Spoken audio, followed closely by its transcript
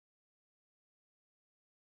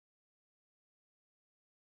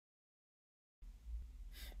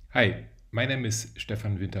Hi, my name is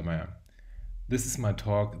Stefan Wintermeyer. This is my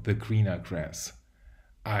talk, The Greener Grass.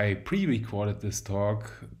 I pre-recorded this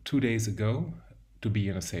talk 2 days ago to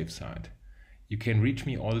be on a safe side. You can reach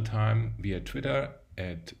me all the time via Twitter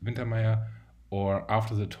at Wintermeyer or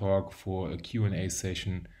after the talk for a Q&A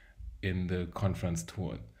session in the conference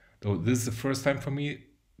tool. Though this is the first time for me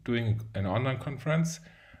doing an online conference,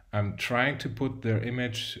 I'm trying to put the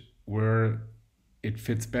image where it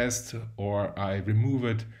fits best, or I remove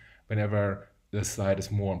it whenever the slide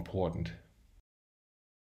is more important.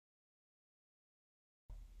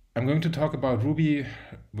 I'm going to talk about Ruby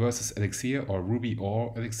versus Elixir, or Ruby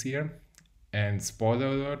or Elixir. And spoiler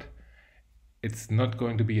alert, it's not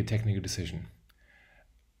going to be a technical decision.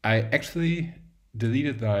 I actually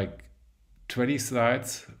deleted like 20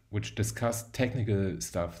 slides which discuss technical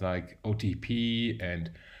stuff like OTP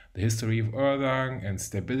and the history of Erlang and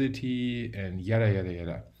stability and yada yada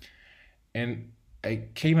yada. And I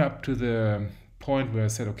came up to the point where I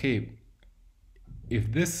said, okay,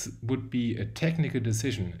 if this would be a technical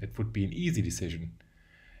decision, it would be an easy decision.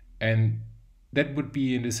 And that would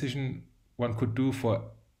be a decision one could do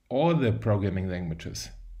for all the programming languages.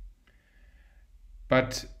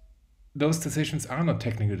 But those decisions are not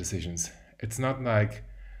technical decisions. It's not like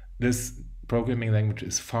this programming language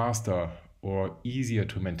is faster or easier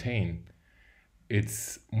to maintain.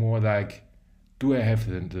 It's more like, do I have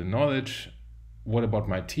the knowledge? What about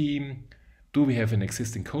my team? Do we have an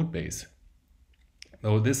existing code base?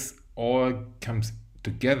 So this all comes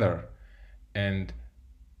together, and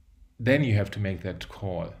then you have to make that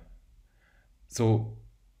call. So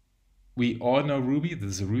we all know Ruby. This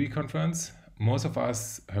is a Ruby conference. Most of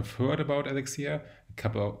us have heard about Elixir. A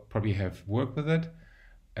couple probably have worked with it.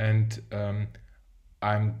 And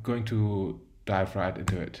I'm going to dive right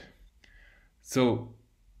into it. So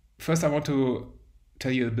first I want to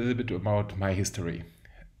tell you a little bit about my history.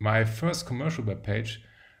 My first commercial web page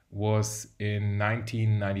was in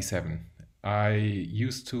 1997. I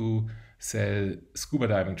used to sell scuba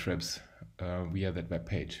diving trips via that web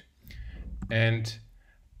page. And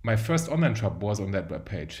my first online shop was on that web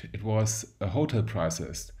page. It was a hotel price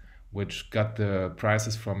list, which got the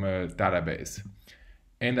prices from a database.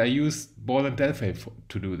 And I used Ball and Delphi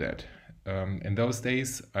to do that. In those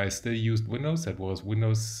days, I still used Windows. That was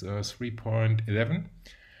Windows 3.11.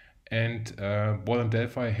 And Ball and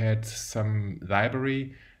Delphi had some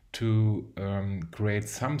library to create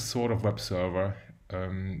some sort of web server,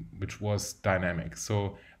 which was dynamic.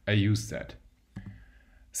 So I used that.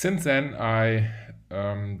 Since then, I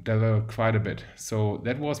developed quite a bit. So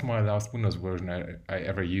that was my last Windows version I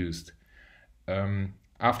ever used.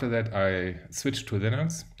 After that, I switched to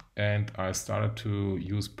Linux and I started to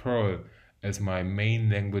use Perl as my main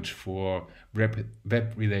language for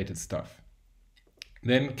web-related stuff.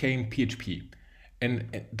 Then came PHP.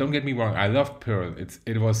 And don't get me wrong, I loved Perl.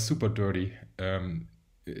 It was super dirty.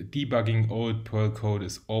 Debugging old Perl code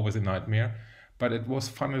is always a nightmare, but it was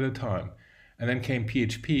fun at the time. And then came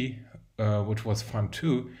PHP, which was fun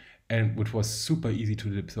too, and which was super easy to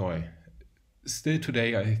deploy. Still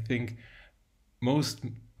today, I think most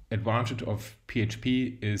advantage of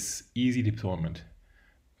PHP is easy deployment.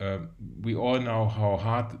 We all know how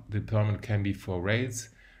hard deployment can be for Rails.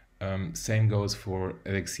 Same goes for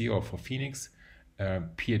Elixir or for Phoenix.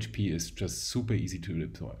 PHP is just super easy to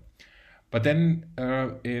deploy. But then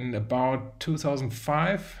in about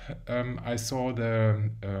 2005, I saw the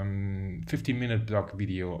 15-minute blog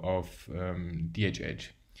video of DHH.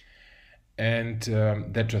 And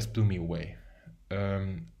that just blew me away.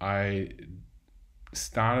 I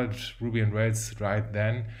started Ruby on Rails right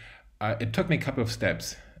then. It took me a couple of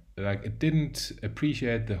steps. Like, it didn't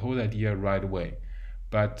appreciate the whole idea right away.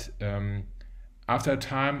 But after a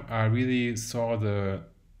time, I really saw the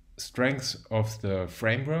strengths of the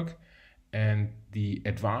framework and the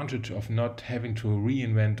advantage of not having to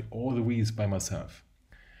reinvent all the wheels by myself.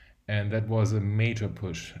 And that was a major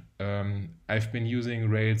push. I've been using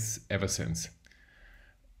Rails ever since.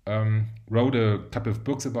 Wrote a couple of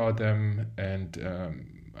books about them, and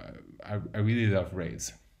I really love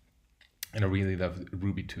Rails. And I really love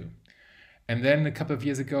Ruby too. And then a couple of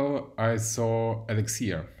years ago, I saw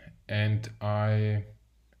Elixir, and I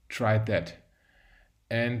tried that.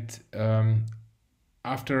 And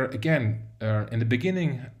after, again, in the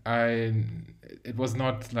beginning, it was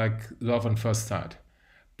not like love on first sight.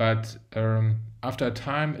 But after a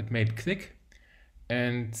time, it made click.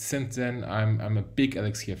 And since then, I'm a big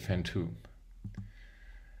Elixir fan too.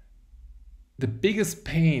 The biggest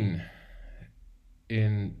pain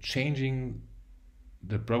in changing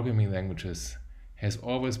the programming languages has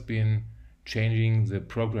always been changing the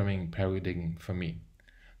programming paradigm for me.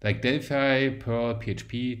 Like Delphi, Perl,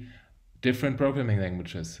 PHP, different programming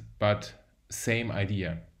languages, but same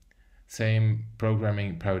idea, same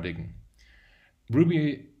programming paradigm.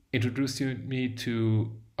 Ruby introduced me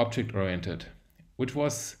to object-oriented, which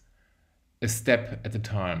was a step at the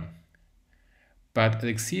time. But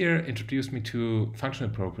Elixir introduced me to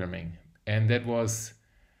functional programming, and that was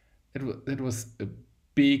a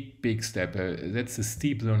big step. That's a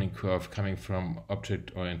steep learning curve coming from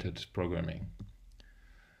object-oriented programming.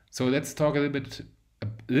 So let's talk a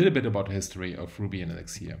little bit about the history of Ruby and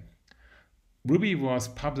Elixir. Ruby was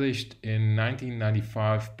published in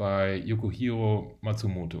 1995 by Yukihiro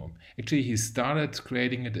Matsumoto. Actually, he started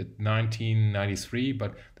creating it at 1993,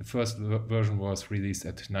 but the first version was released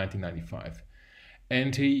at 1995.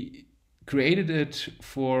 And he created it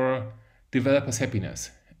for developers'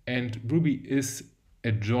 happiness. And Ruby is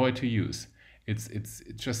a joy to use. It's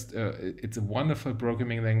just it's a wonderful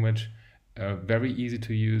programming language, very easy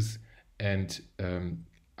to use, and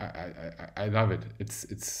I love it.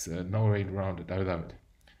 It's no way around it. I love it.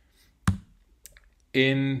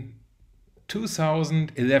 In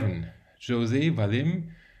 2011, José Valim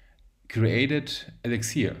created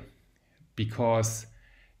Elixir because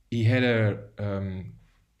he had a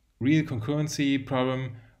real concurrency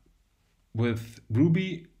problem with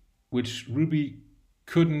Ruby, which Ruby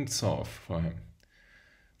couldn't solve for him.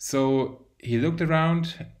 So he looked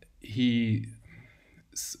around. He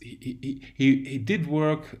did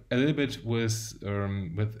work a little bit with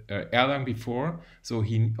Erlang before, so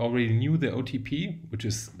he already knew the OTP, which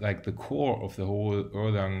is like the core of the whole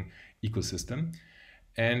Erlang ecosystem.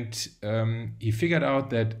 And he figured out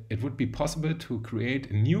that it would be possible to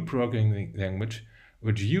create a new programming language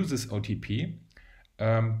which uses OTP,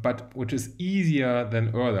 but which is easier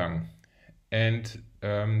than Erlang. And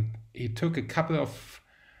he took a couple of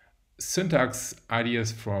syntax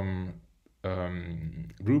ideas from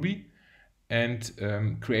Ruby and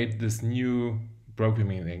create this new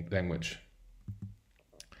programming language.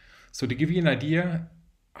 So to give you an idea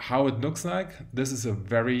how it looks like, this is a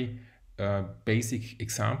very basic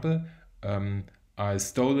example. I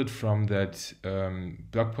stole it from that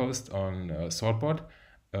blog post on Saltboard,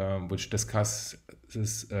 which discusses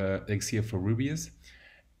Elixir for Rubyers.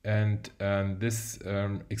 And this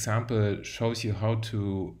example shows you how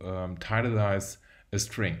to titleize a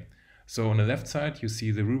string. So on the left side, you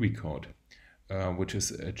see the Ruby code, which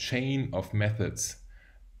is a chain of methods.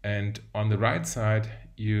 And on the right side,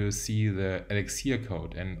 you see the Elixir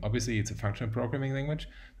code. And obviously, it's a functional programming language.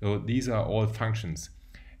 So these are all functions.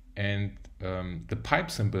 And the pipe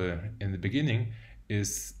symbol in the beginning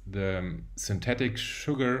is the syntactic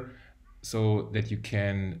sugar, so that you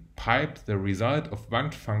can pipe the result of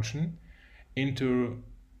one function into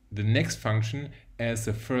the next function as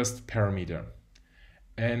the first parameter.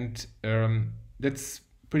 And that's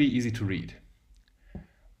pretty easy to read.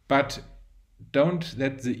 But don't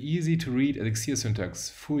let the easy to read Elixir syntax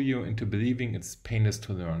fool you into believing it's painless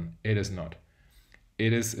to learn. It is not.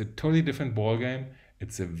 It is a totally different ballgame.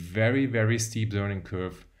 It's a very steep learning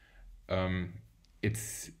curve.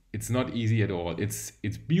 It's not easy at all. It's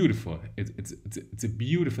beautiful. It's a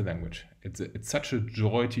beautiful language. It's such a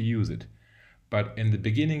joy to use it. But in the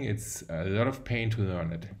beginning, it's a lot of pain to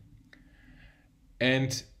learn it.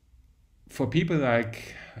 And for people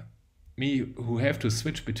like me who have to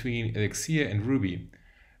switch between Elixir and Ruby,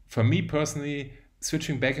 for me personally,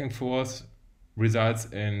 switching back and forth results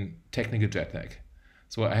in technical jet lag.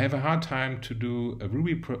 So I have a hard time to do a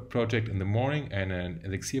Ruby project in the morning and an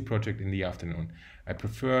Elixir project in the afternoon. I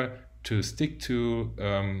prefer to stick to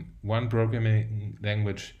one programming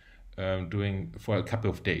language doing for a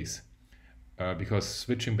couple of days because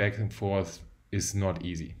switching back and forth is not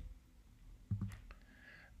easy.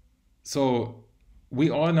 So we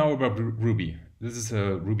all know about Ruby. This is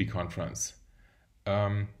a Ruby conference.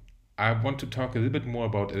 I want to talk a little bit more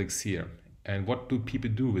about Elixir and what do people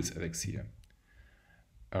do with Elixir.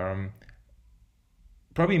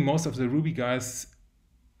 Probably most of the Ruby guys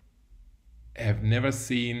have never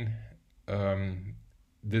seen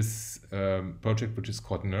this project, which is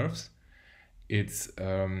called Nerves. It's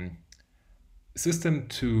a system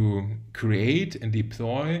to create and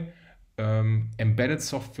deploy embedded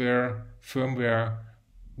software, firmware,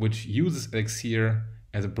 which uses Elixir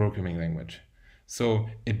as a programming language. So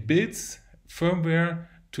it builds firmware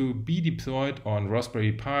to be deployed on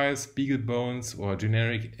Raspberry Pis, BeagleBones, or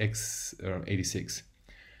generic x86.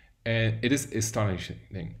 And it is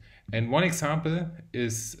astonishing. And one example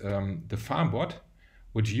is the FarmBot,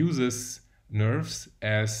 which uses Nerves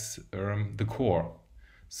as the core.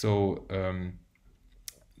 So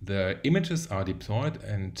the images are deployed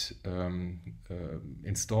and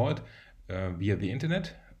installed via the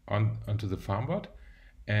internet onto the farmbot,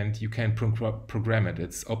 and you can program it.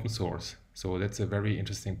 It's open source, so that's a very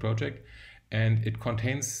interesting project. And it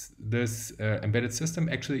contains this embedded system.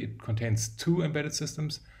 Actually, it contains two embedded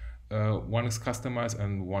systems. One is customized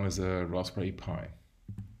and one is a Raspberry Pi.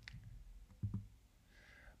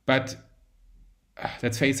 But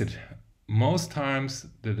let's face it, most times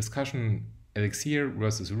the discussion Elixir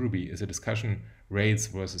versus Ruby is a discussion Rails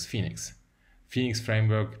versus Phoenix. Phoenix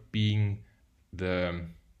framework being the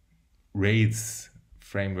Rails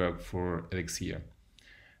framework for Elixir.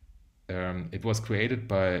 It was created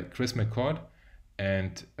by Chris McCord,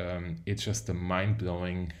 and it's just a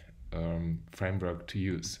mind-blowing framework to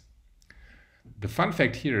use. The fun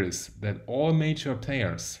fact here is that all major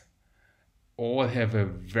players all have a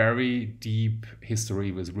very deep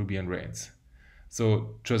history with Ruby and Rails.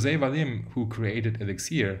 So José Valim, who created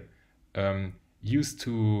Elixir, used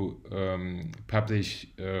to publish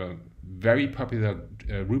very popular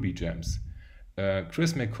Ruby gems.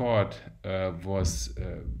 Chris McCord was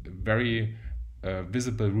a very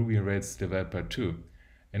visible Ruby and Rails developer too.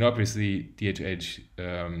 And obviously DHH,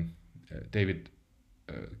 David,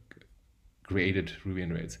 created Ruby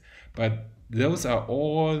and Rails. But those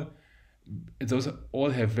all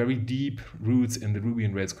have very deep roots in the Ruby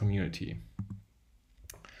and Rails community.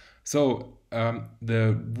 So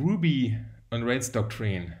the Ruby on Rails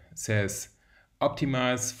doctrine says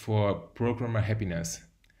optimize for programmer happiness.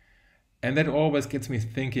 And that always gets me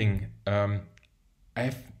thinking.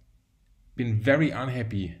 I've been very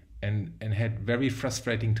unhappy and had very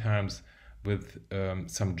frustrating times with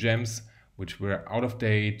some gems which were out of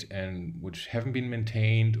date and which haven't been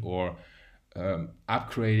maintained, or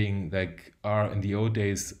upgrading, like in the old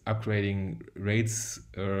days, upgrading Rails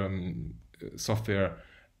software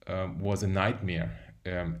was a nightmare.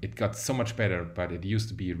 It got so much better, but it used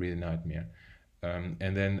to be a real nightmare.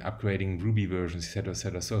 And then upgrading Ruby versions, etc.,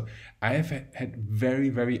 etc. So I have had very,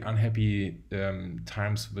 very unhappy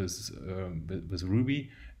times with Ruby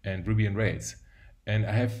and Ruby and Rails, and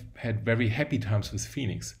I have had very happy times with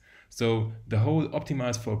Phoenix. So the whole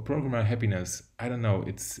optimize for programmer happiness, I don't know.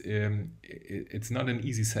 It's not an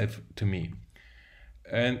easy sell to me.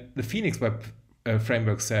 And the Phoenix web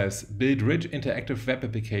framework says build rich interactive web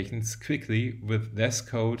applications quickly with less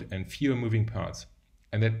code and fewer moving parts,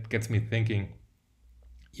 and that gets me thinking.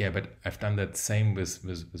 Yeah, but I've done that same with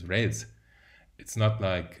Rails. It's not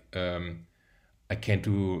like I can't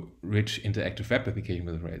do rich interactive web application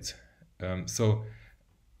with Rails. So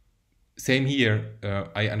same here.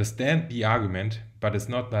 I understand the argument, but it's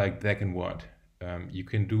not like black and white. You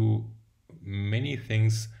can do many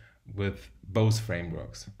things with both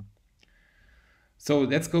frameworks. So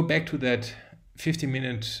let's go back to that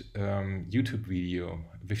 50-minute YouTube video,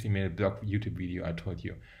 50-minute blog YouTube video I told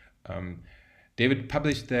you. David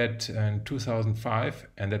published that in 2005,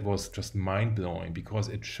 and that was just mind-blowing because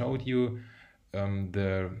it showed you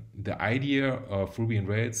the idea of Ruby and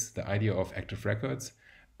Rails, the idea of active records.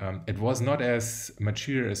 It was not as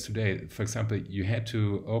mature as today. For example, you had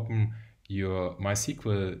to open your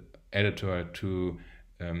MySQL editor to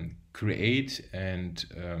create and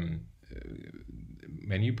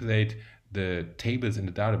manipulate the tables in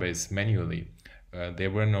the database manually. There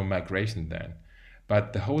were no migration then.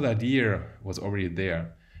 But the whole idea was already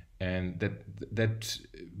there, and that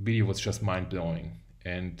video was just mind-blowing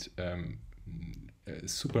and a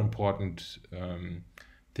super important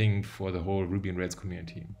thing for the whole Ruby and Rails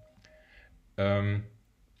community.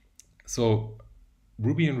 So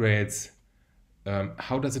Ruby and Rails,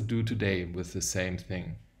 how does it do today with the same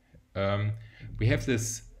thing? We have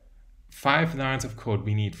this 5 lines of code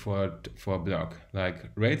we need for a blog,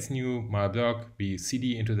 like Rails new my blog, we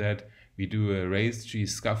cd into that. We do a Rails G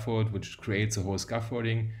scaffold, which creates a whole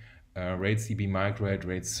scaffolding, Rails DB migrate,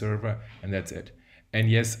 Rails server, and that's it.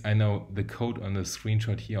 And yes, I know the code on the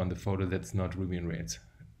screenshot here on the photo, that's not Ruby and Rails.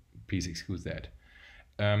 Please excuse that.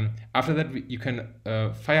 After that, you can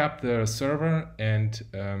fire up the server and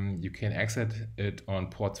you can access it on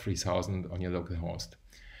port 3000 on your local host.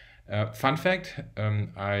 Fun fact,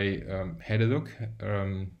 I had a look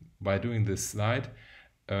by doing this slide.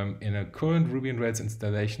 In a current Ruby and Rails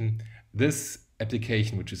installation, this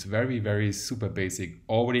application, which is very, very super basic,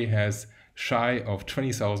 already has shy of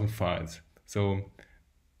 20,000 files. So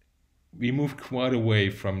we moved quite away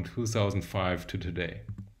from 2005 to today.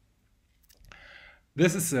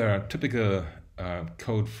 This is a typical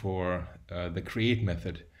code for the create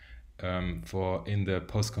method in the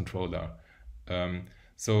post controller.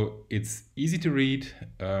 So it's easy to read,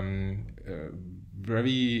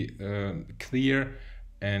 very clear,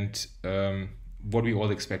 and what we all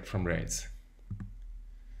expect from Rails.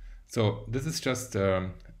 So this is just a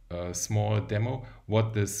a small demo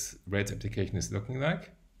what this Rails application is looking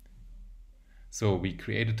like. So we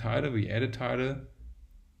create a title, we add a title,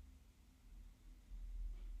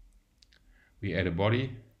 we add a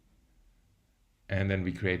body, and then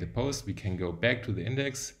we create a post. We can go back to the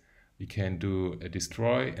index, we can do a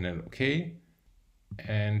destroy and an OK.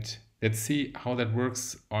 And let's see how that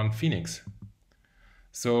works on Phoenix.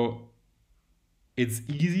 So it's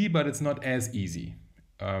easy, but it's not as easy.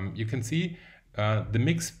 You can see the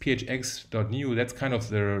mix phx.new, that's kind of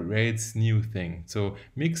the Rails new thing. So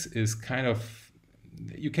mix is kind of,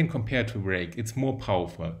 you can compare to rake. It's more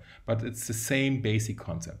powerful, but it's the same basic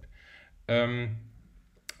concept.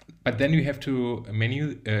 But then you have to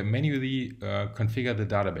manually configure the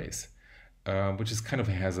database, which is kind of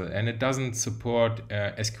a hassle, and it doesn't support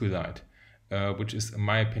SQLite, which is, in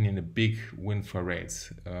my opinion, a big win for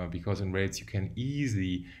Rails, because in Rails you can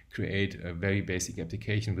easily create a very basic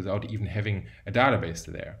application without even having a database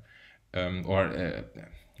there,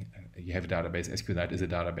 you have a database. SQLite is a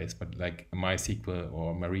database, but like MySQL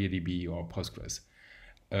or MariaDB or Postgres.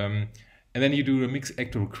 And then you do a mix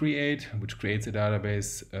actor create, which creates a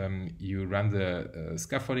database. You run the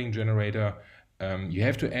scaffolding generator. You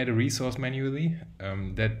have to add a resource manually.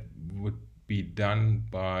 That would be done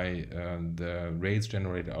by the Rails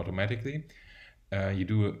generator automatically. You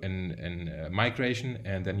do a migration,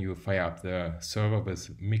 and then you fire up the server with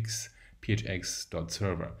mix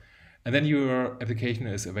phx.server. And then your application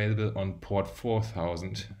is available on port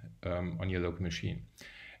 4000 on your local machine.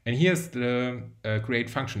 And here's the create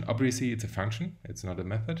function. Obviously, it's a function. It's not a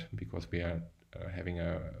method, because we are having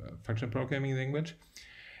a function programming language.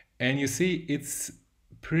 And you see, it's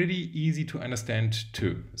pretty easy to understand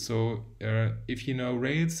too. So if you know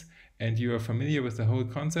Rails and you are familiar with the whole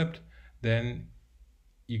concept, then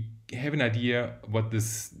you have an idea what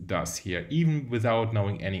this does here, even without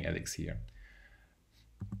knowing any Elixir.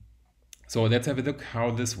 So let's have a look how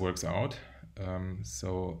this works out.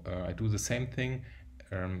 I do the same thing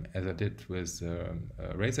as I did with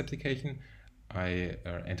a Rails application. I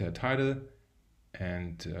enter a title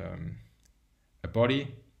and a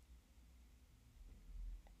body,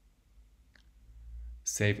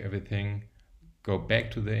 save everything, go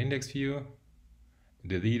back to the index view,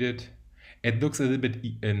 delete it. It looks a little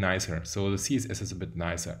bit nicer, so the CSS is a bit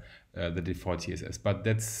nicer, the default CSS, but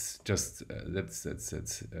that's just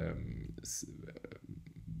that's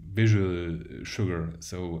visual sugar.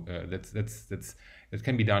 So that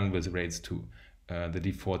can be done with Rails too. The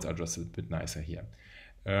defaults are just a bit nicer here.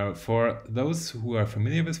 For those who are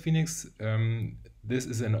familiar with Phoenix, this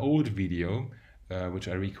is an old video which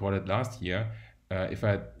I recorded last year. If I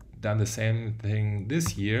had done the same thing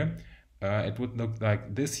this year, it would look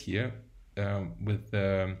like this here, with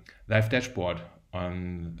the live dashboard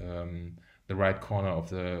on the right corner of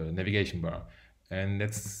the navigation bar. And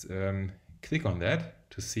let's click on that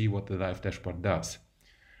to see what the live dashboard does.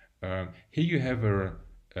 Here you have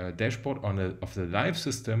a dashboard of the live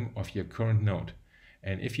system of your current node.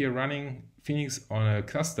 And if you're running Phoenix on a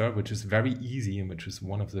cluster, which is very easy and which is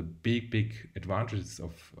one of the big advantages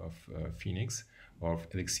of Phoenix or of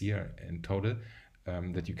Elixir in total,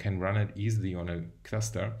 that you can run it easily on a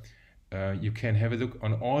cluster, you can have a look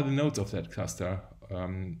on all the nodes of that cluster,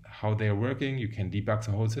 how they are working. You can debug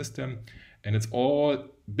the whole system, and it's all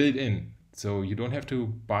built in. So you don't have to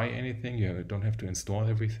buy anything, you don't have to install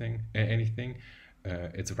anything.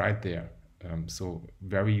 It's right there. So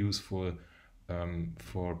very useful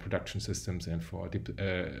for production systems and for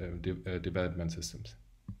development systems.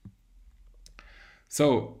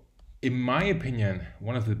 So in my opinion,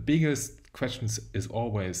 one of the biggest questions is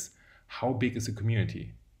always, how big is the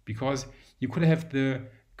community? Because you could have the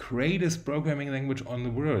greatest programming language on the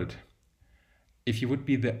world. If you would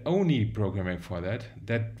be the only programmer for that,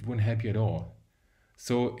 that wouldn't help you at all.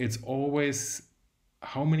 So it's always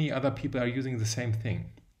how many other people are using the same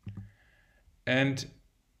thing. And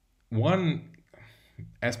one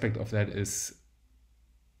aspect of that is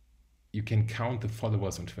you can count the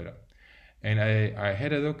followers on Twitter. And I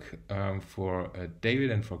had a look for David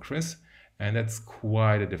and for Chris, and that's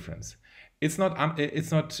quite a difference. It's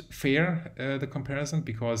not fair, the comparison,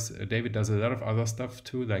 because David does a lot of other stuff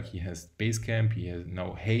too, like he has Basecamp, he has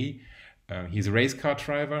now Hey, he's a race car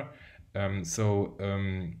driver, so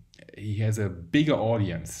he has a bigger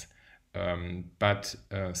audience, but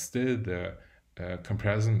still the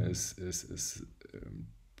comparison is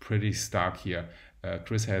pretty stark here.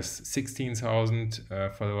 Chris has 16,000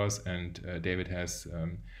 followers, and David has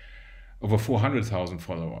over 400,000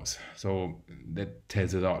 followers, so that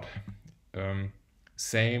tells a lot.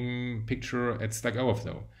 Same picture at Stack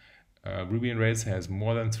Overflow. Ruby on Rails has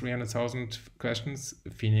more than 300,000 questions.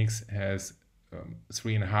 Phoenix has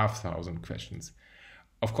 3,500 questions.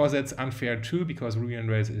 Of course, that's unfair too, because Ruby on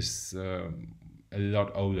Rails is a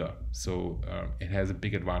lot older, so it has a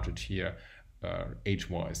big advantage here,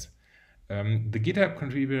 age-wise. The GitHub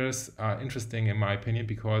contributors are interesting in my opinion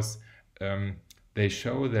because they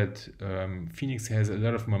show that Phoenix has a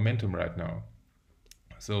lot of momentum right now.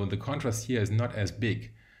 So the contrast here is not as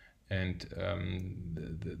big, and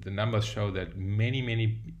the numbers show that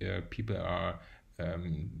many people are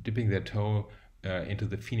dipping their toe into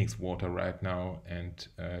the Phoenix water right now and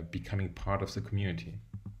becoming part of the community.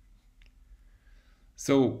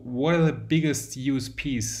 So what are the biggest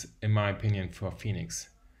USPs in my opinion for Phoenix?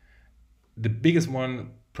 The biggest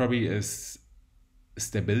one probably is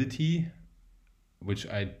stability, which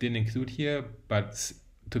I didn't include here, but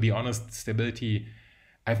to be honest, stability,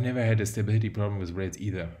 I've never had a stability problem with Rails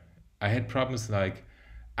either. I had problems like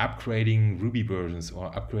upgrading Ruby versions or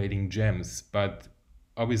upgrading gems, but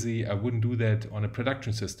obviously I wouldn't do that on a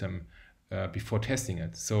production system before testing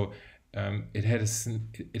it. So it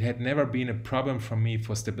had never been a problem for me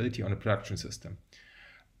for stability on a production system.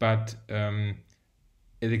 But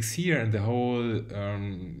Elixir and the whole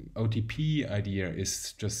OTP idea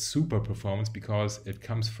is just super performance because it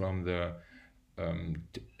comes from the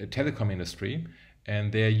telecom industry,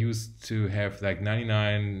 and they're used to have like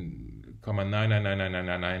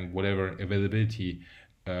 99,99999 whatever availability.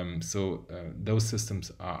 So those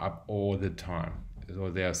systems are up all the time,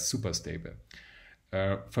 so they are super stable.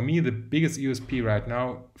 For me, the biggest USP right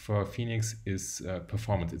now for Phoenix is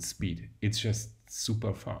performance, it's speed. It's just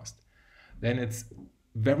super fast. Then it's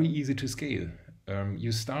very easy to scale.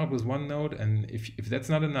 You start with one node, and if that's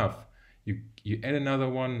not enough, you add another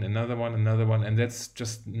one, and that's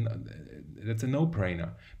a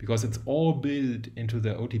no-brainer because it's all built into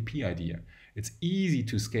the OTP idea. It's easy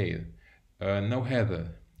to scale, no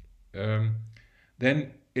heather.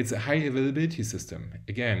 Then it's a high availability system.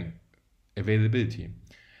 Again, availability.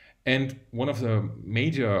 And one of the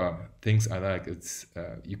major things I like is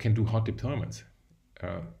you can do hot deployments.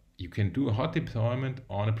 You can do a hot deployment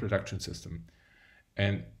on a production system.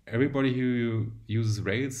 And everybody who uses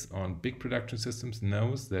Rails on big production systems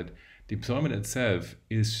knows that deployment itself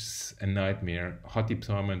is a nightmare. Hot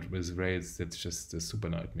deployment with Rails, that's just a super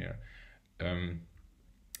nightmare.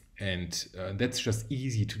 And that's just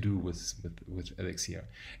easy to do with Elixir.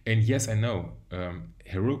 And yes, I know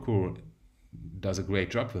Heroku does a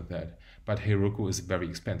great job with that, but Heroku is very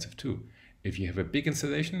expensive too. If you have a big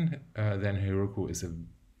installation, then Heroku is a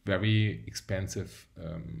very expensive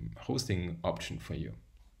hosting option for you.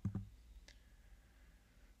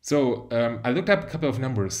 So I looked up a couple of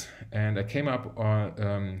numbers, and I came up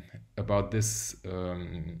about this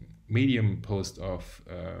Medium post of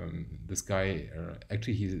this guy.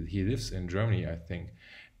 Actually, he lives in Germany, I think,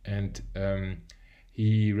 and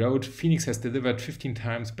he wrote, Phoenix has delivered 15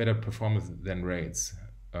 times better performance than Rails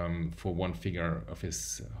for one figure of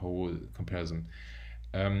his whole comparison.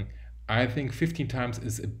 I think 15 times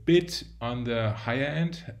is a bit on the higher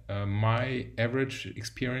end. My average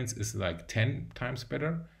experience is like 10 times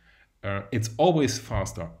better. It's always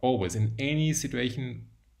faster, always. In any situation,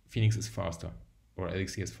 Phoenix is faster, or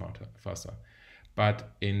Elixir is faster.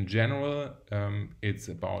 But in general, it's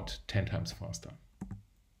about 10 times faster.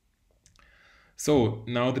 So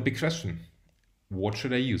now the big question, what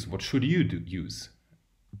should I use? What should you use?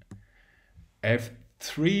 I have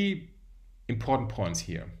 3 important points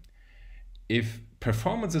here. If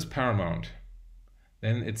performance is paramount,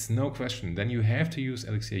 then it's no question. Then you have to use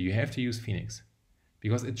Elixir, you have to use Phoenix,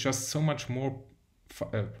 because it's just so much more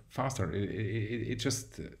faster. It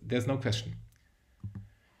just, there's no question.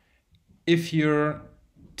 If your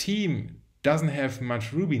team doesn't have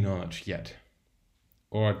much Ruby knowledge yet,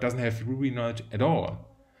 or doesn't have Ruby knowledge at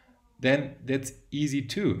all, then that's easy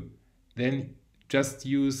too. Then just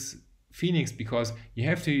use Phoenix, because you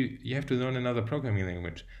have to learn another programming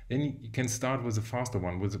language. Then you can start with a faster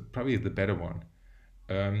one, with probably the better one.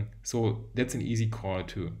 So that's an easy call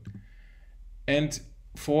too. And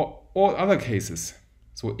for all other cases,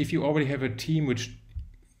 so if you already have a team which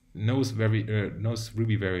knows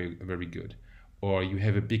Ruby very good, or you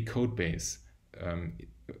have a big code base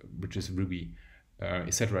which is Ruby,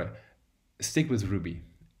 etc., stick with Ruby.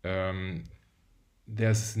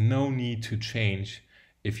 There's no need to change.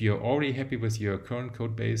 If you're already happy with your current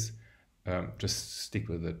code base, just stick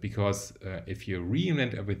with it, because if you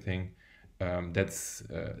reinvent everything, that's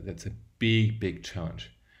a big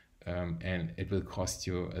challenge, and it will cost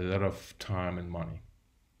you a lot of time and money.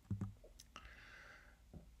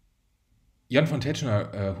 Jan von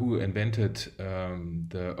Tetzschner, who invented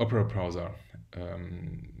the Opera browser,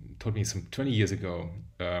 told me some 20 years ago,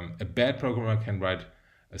 a bad programmer can write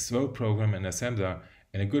a slow program in assembler,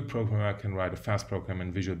 and a good programmer can write a fast program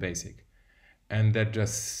in Visual Basic. And that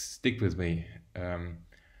just stick with me.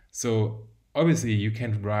 So obviously you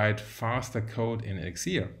can write faster code in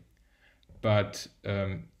Elixir, but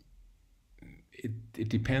it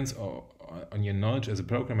depends on your knowledge as a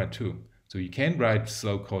programmer too. So you can write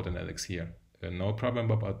slow code in Elixir, no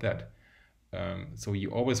problem about that. So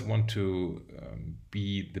you always want to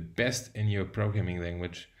be the best in your programming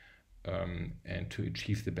language and to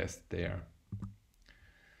achieve the best there.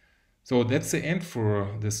 So that's the end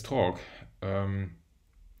for this talk.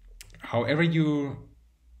 However you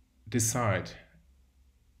decide,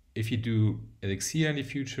 if you do Elixir in the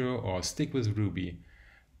future or stick with Ruby,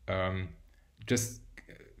 just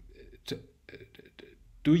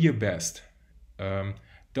do your best.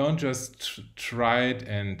 Don't just try it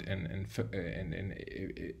and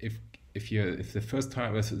if the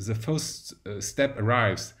first step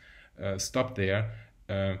arrives, stop there.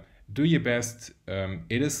 Do your best.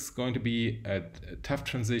 It is going to be a tough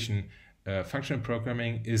transition. Functional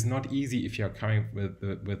programming is not easy if you're coming with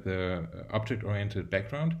the object-oriented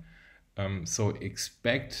background. So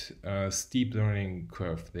expect a steep learning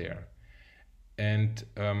curve there. And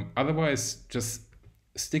otherwise, just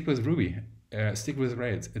stick with Ruby, stick with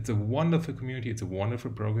Rails. It's a wonderful community. It's a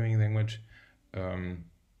wonderful programming language.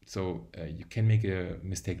 So you can make a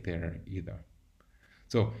mistake there either.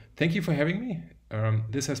 So thank you for having me.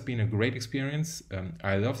 This has been a great experience.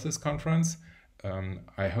 I love this conference.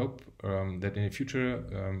 I hope that in the future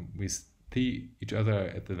we see each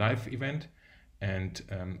other at the live event, and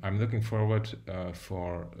I'm looking forward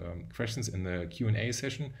for questions in the Q&A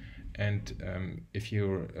session. And if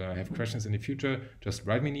you have questions in the future, just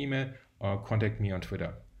write me an email or contact me on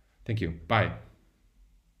Twitter. Thank you. Bye.